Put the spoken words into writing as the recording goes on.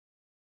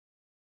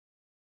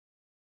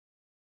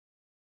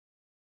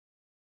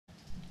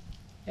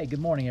Hey,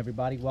 good morning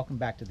everybody. Welcome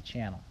back to the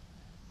channel.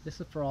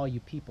 This is for all you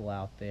people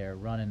out there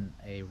running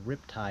a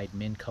Riptide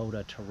Minn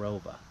Kota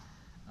Terrova.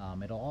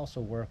 It'll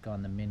also work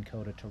on the Minn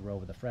Kota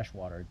Terrova, the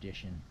freshwater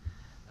edition,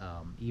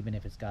 even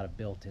if it's got a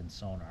built-in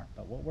sonar.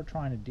 But what we're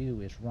trying to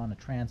do is run a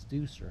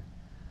transducer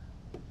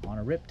on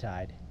a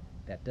Riptide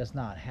that does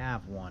not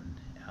have one.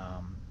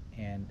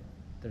 And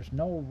there's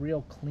no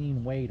real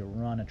clean way to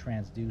run a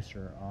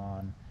transducer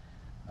on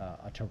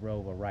a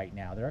Terrova right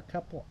now. There are a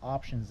couple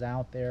options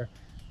out there,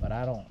 but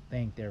I don't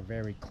think they're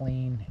very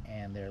clean,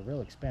 and they're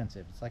real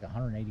expensive. It's like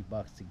 180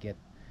 bucks to get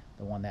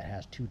the one that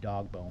has two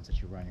dog bones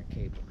that you run your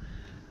cable.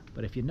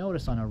 But if you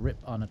notice on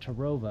a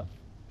Terrova,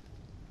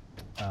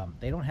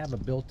 they don't have a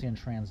built-in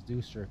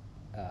transducer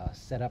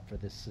set up for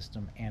this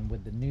system, and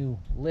with the new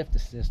lift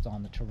assist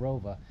on the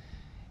Terrova,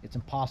 it's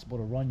impossible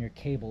to run your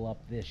cable up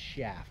this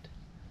shaft.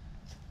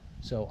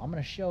 So I'm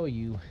going to show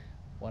you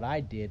what I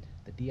did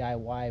the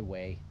DIY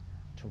way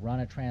to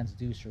run a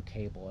transducer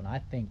cable, and I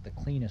think the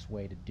cleanest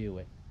way to do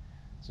it.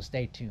 So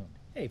stay tuned.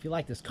 Hey, if you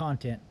like this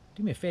content,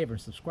 do me a favor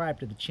and subscribe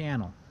to the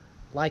channel,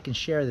 like and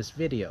share this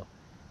video,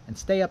 and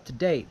stay up to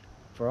date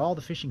for all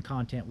the fishing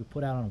content we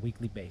put out on a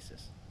weekly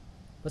basis.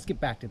 Let's get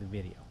back to the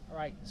video.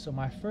 Alright, so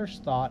my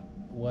first thought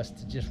was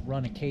to just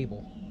run a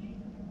cable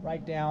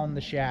right down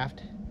the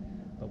shaft,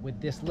 but with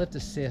this lift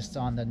assist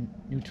on the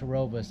new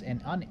Terrovas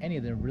and on any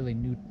of the really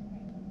new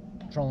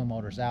trolling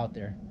motors out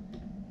there,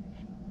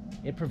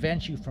 it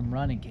prevents you from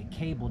running a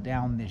cable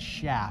down this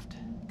shaft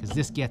because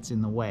this gets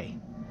in the way.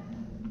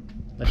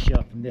 Let's show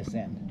it from this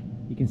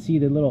end. You can see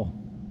the little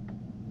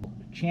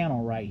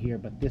channel right here,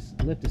 but this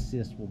lift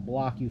assist will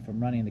block you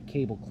from running the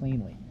cable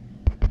cleanly.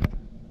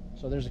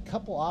 So there's a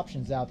couple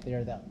options out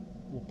there that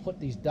will put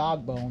these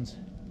dog bones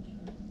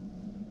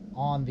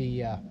on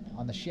the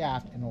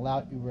shaft and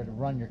allow you to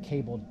run your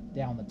cable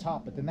down the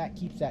top, but then that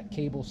keeps that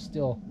cable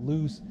still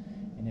loose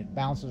and it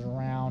bounces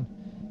around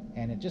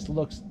and it just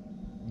looks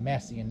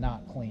messy and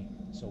not clean.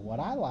 So what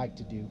I like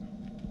to do,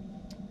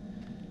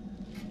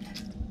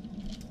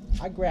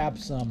 I grabbed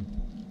some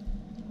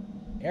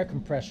air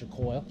compressor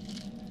coil.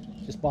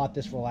 Just bought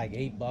this for like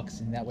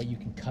 $8, and that way you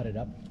can cut it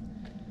up.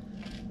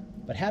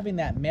 But having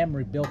that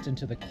memory built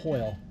into the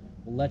coil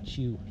will let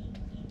you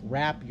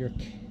wrap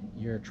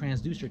your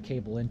transducer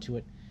cable into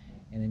it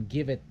and then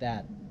give it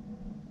that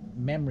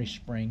memory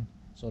spring,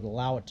 so it'll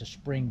allow it to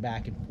spring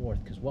back and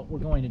forth. Because what we're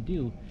going to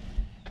do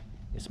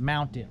is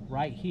mount it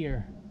right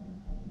here,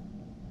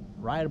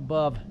 right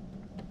above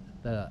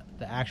the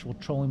actual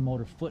trolling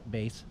motor foot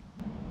base,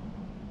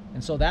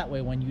 and so that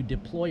way when you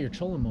deploy your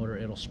trolling motor,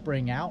 it'll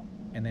spring out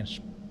and then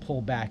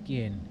pull back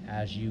in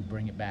as you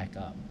bring it back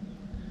up.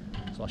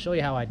 So I'll show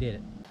you how I did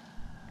it.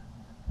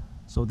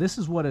 So this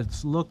is what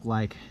it's looked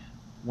like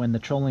when the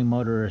trolling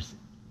motor is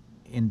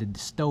in the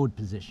stowed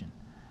position.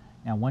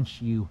 Now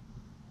once you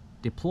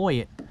deploy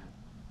it,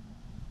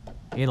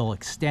 it'll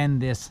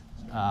extend this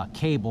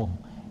cable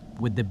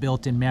with the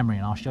built-in memory,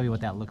 and I'll show you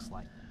what that looks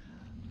like.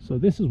 So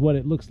this is what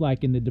it looks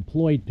like in the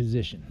deployed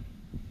position.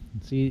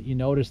 See, you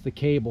notice the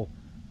cable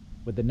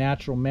with the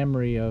natural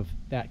memory of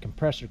that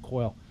compressor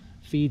coil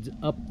feeds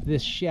up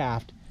this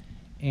shaft,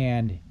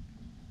 and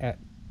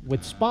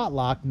with spot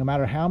lock, no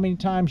matter how many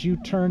times you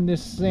turn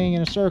this thing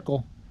in a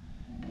circle,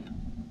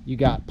 you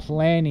got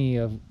plenty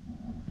of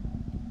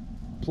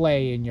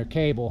play in your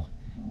cable,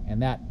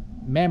 and that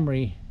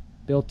memory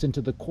built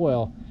into the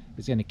coil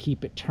is going to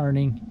keep it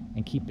turning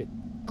and keep it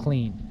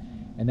clean.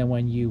 And then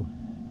when you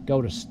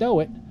go to stow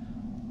it,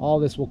 all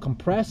this will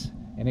compress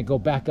and it go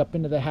back up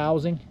into the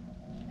housing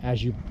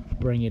as you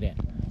bring it in.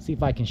 See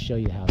if I can show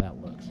you how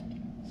that looks.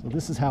 So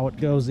this is how it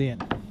goes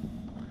in,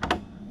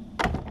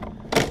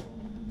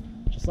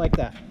 just like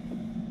that,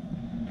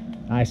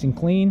 nice and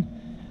clean.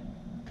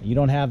 You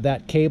don't have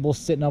that cable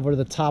sitting over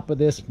the top of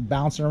this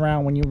bouncing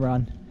around when you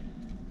run.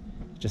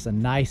 Just a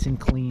nice and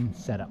clean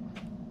setup.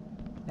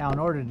 Now in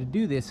order to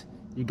do this,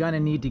 you're going to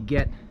need to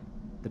get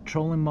the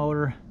trolling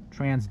motor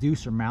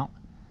transducer mount.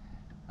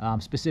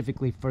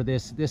 Specifically for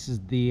this is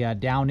the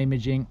down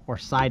imaging or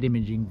side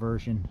imaging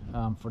version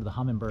for the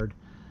Humminbird,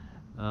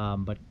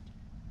 but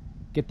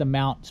get the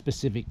mount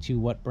specific to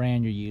what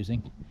brand you're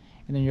using.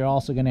 And then you're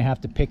also going to have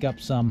to pick up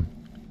some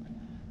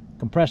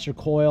compressor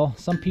coil.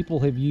 Some people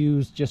have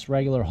used just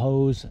regular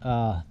hose.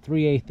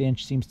 3/8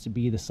 inch seems to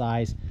be the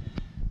size,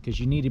 because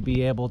you need to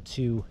be able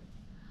to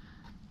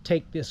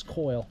take this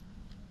coil,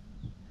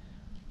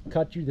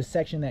 cut you the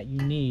section that you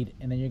need,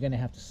 and then you're going to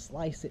have to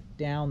slice it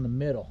down the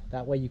middle.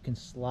 That way you can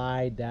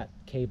slide that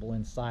cable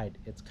inside.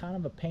 It's kind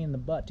of a pain in the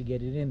butt to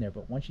get it in there,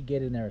 but once you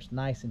get in there, it's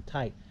nice and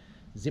tight.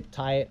 Zip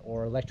tie it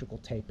or electrical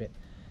tape it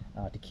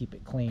to keep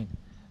it clean.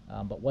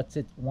 But once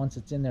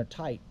it's in there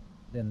tight,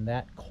 then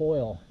that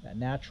coil, that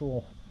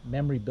natural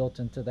memory built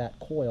into that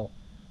coil,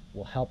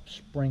 will help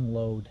spring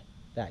load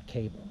that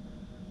cable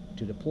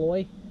to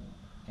deploy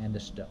and to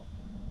stow.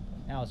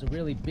 Now, as a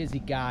really busy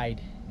guide,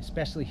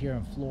 especially here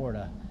in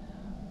Florida,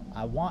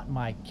 I want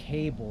my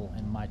cable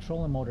and my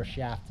trolling motor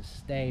shaft to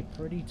stay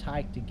pretty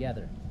tight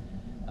together.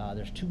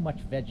 There's too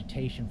much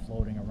vegetation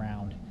floating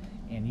around,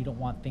 and you don't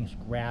want things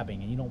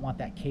grabbing, and you don't want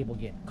that cable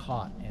getting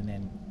caught and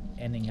then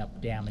ending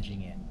up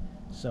damaging it.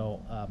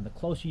 So the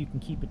closer you can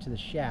keep it to the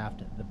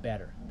shaft, the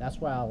better. That's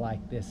why I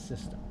like this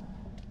system.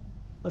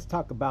 Let's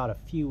talk about a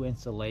few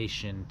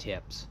installation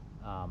tips.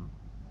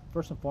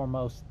 First and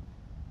foremost,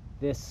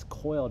 this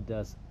coil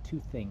does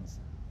two things.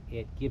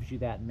 It gives you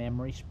that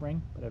memory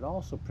spring, but it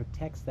also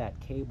protects that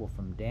cable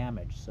from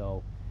damage.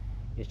 So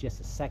it's just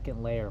a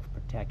second layer of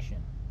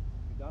protection.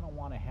 You're going to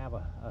want to have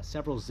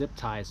several zip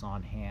ties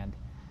on hand.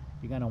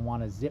 You're going to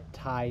want to zip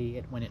tie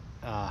it when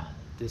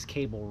this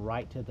cable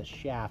right to the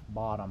shaft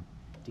bottom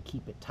to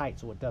keep it tight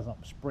so it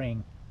doesn't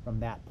spring from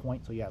that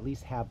point, so you at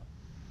least have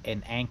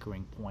an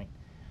anchoring point.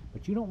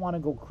 But you don't want to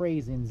go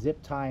crazy in zip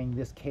tying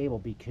this cable,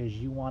 because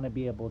you want to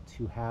be able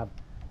to have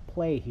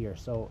play here.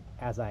 So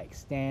as I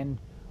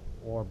extend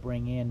or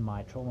bring in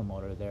my trolling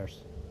motor,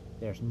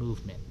 there's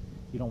movement.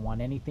 You don't want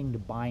anything to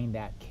bind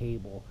that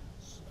cable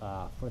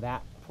for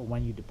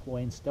when you deploy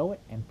and stow it,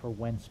 and for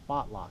when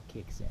spot lock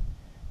kicks in.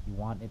 You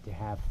want it to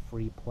have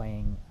free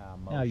playing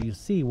motion. Now you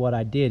see what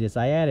I did is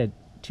I added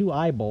 2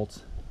 eye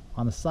bolts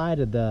on the side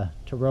of the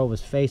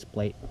Terrova's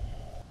faceplate.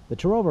 The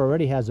Terrova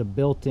already has a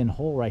built-in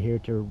hole right here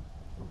to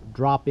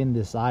drop in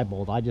this eye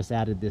bolt. I just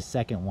added this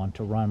second one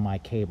to run my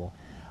cable.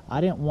 I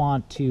didn't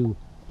want to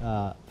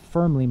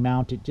firmly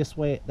mount it,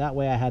 that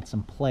way I had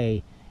some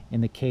play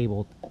in the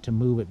cable to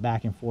move it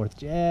back and forth,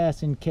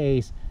 just in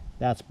case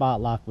that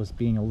spot lock was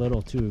being a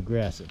little too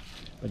aggressive.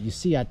 But you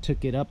see I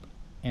took it up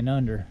and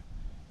under,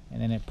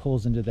 and then it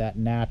pulls into that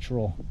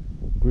natural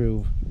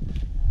groove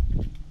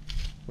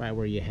right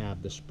where you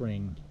have the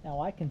spring.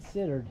 Now I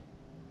considered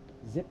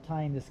zip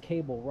tying this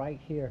cable right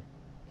here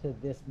to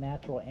this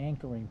natural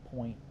anchoring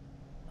point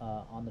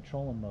on the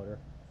trolling motor.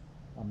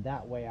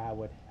 That way I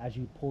would, as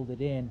you pulled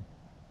it in,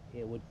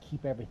 it would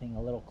keep everything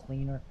a little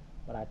cleaner.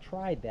 But I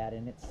tried that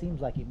and it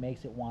seems like it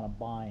makes it want to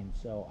bind.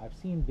 So I've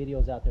seen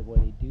videos out there where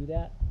they do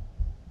that,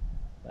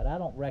 but I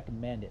don't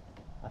recommend it.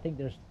 I think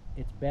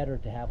it's better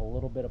to have a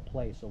little bit of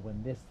play, so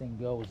when this thing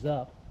goes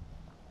up,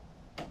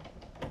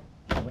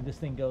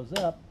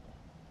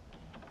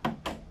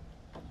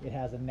 it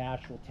has a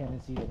natural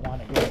tendency to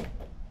want to go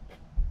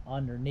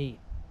underneath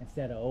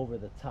instead of over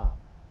the top.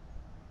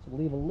 So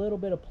leave a little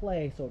bit of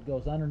play so it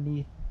goes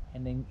underneath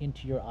and then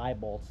into your eye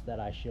bolts that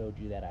I showed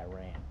you that I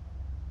ran.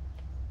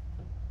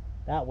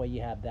 That way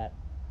you have that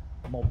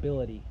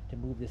mobility to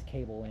move this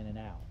cable in and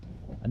out.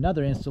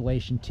 Another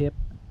installation tip,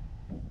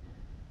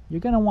 you're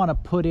going to want to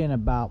put in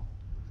about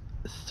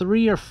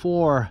 3 or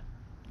 4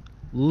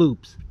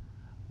 loops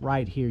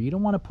right here. You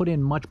don't want to put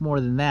in much more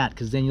than that,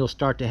 because then you'll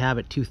start to have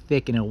it too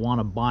thick and it'll want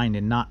to bind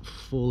and not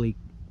fully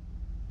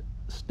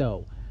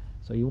stow.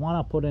 So you want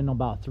to put in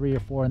about 3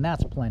 or 4, and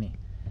that's plenty.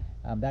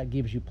 That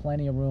gives you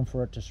plenty of room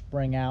for it to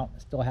spring out,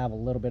 still have a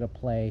little bit of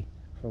play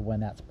for when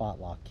that spot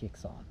lock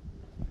kicks on.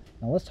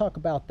 Now let's talk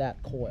about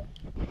that coil.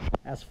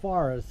 As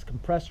far as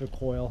compressor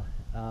coil,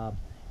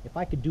 if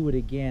I could do it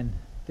again,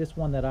 this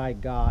one that I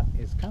got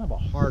is kind of a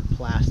hard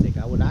plastic.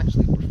 I would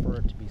actually prefer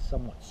it to be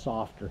somewhat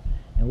softer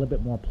and a little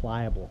bit more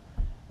pliable.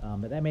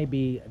 But that may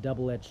be a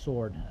double-edged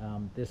sword.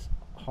 This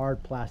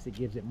hard plastic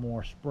gives it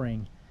more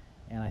spring,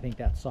 and I think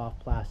that soft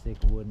plastic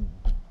wouldn't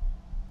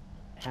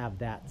have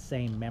that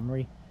same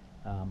memory.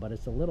 But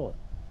it's a little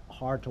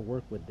hard to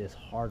work with this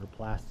harder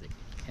plastic.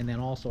 And then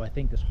also I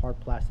think this hard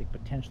plastic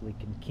potentially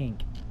can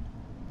kink,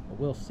 but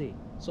we'll see.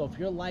 So if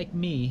you're like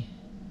me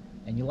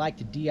and you like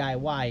to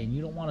DIY and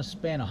you don't want to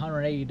spend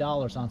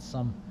 $180 on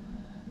some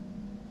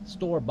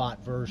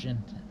store-bought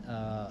version,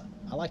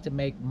 I like to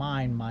make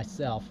mine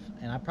myself,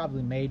 and I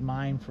probably made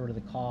mine for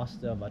the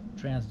cost of a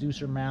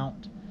transducer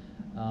mount,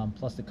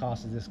 plus the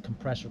cost of this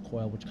compressor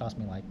coil, which cost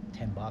me like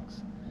 10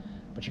 bucks.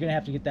 But you're gonna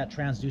have to get that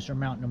transducer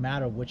mount no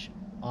matter which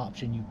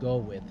option you go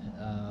with,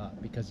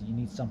 because you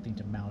need something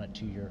to mount it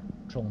to your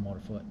trolling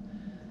motor foot.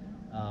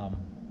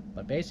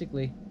 But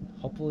basically,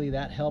 hopefully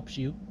that helps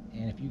you.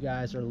 And if you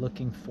guys are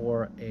looking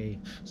for a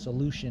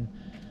solution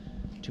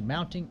to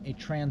mounting a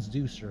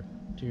transducer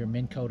to your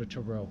Minn Kota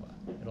Terrova,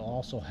 it'll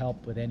also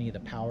help with any of the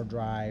power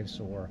drives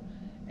or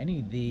any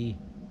of the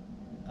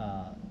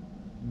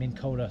Minn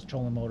Kota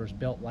trolling motors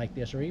built like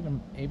this, or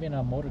even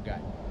a motor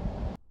guide.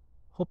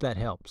 Hope that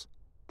helps.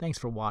 Thanks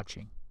for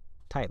watching.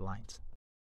 Tight lines.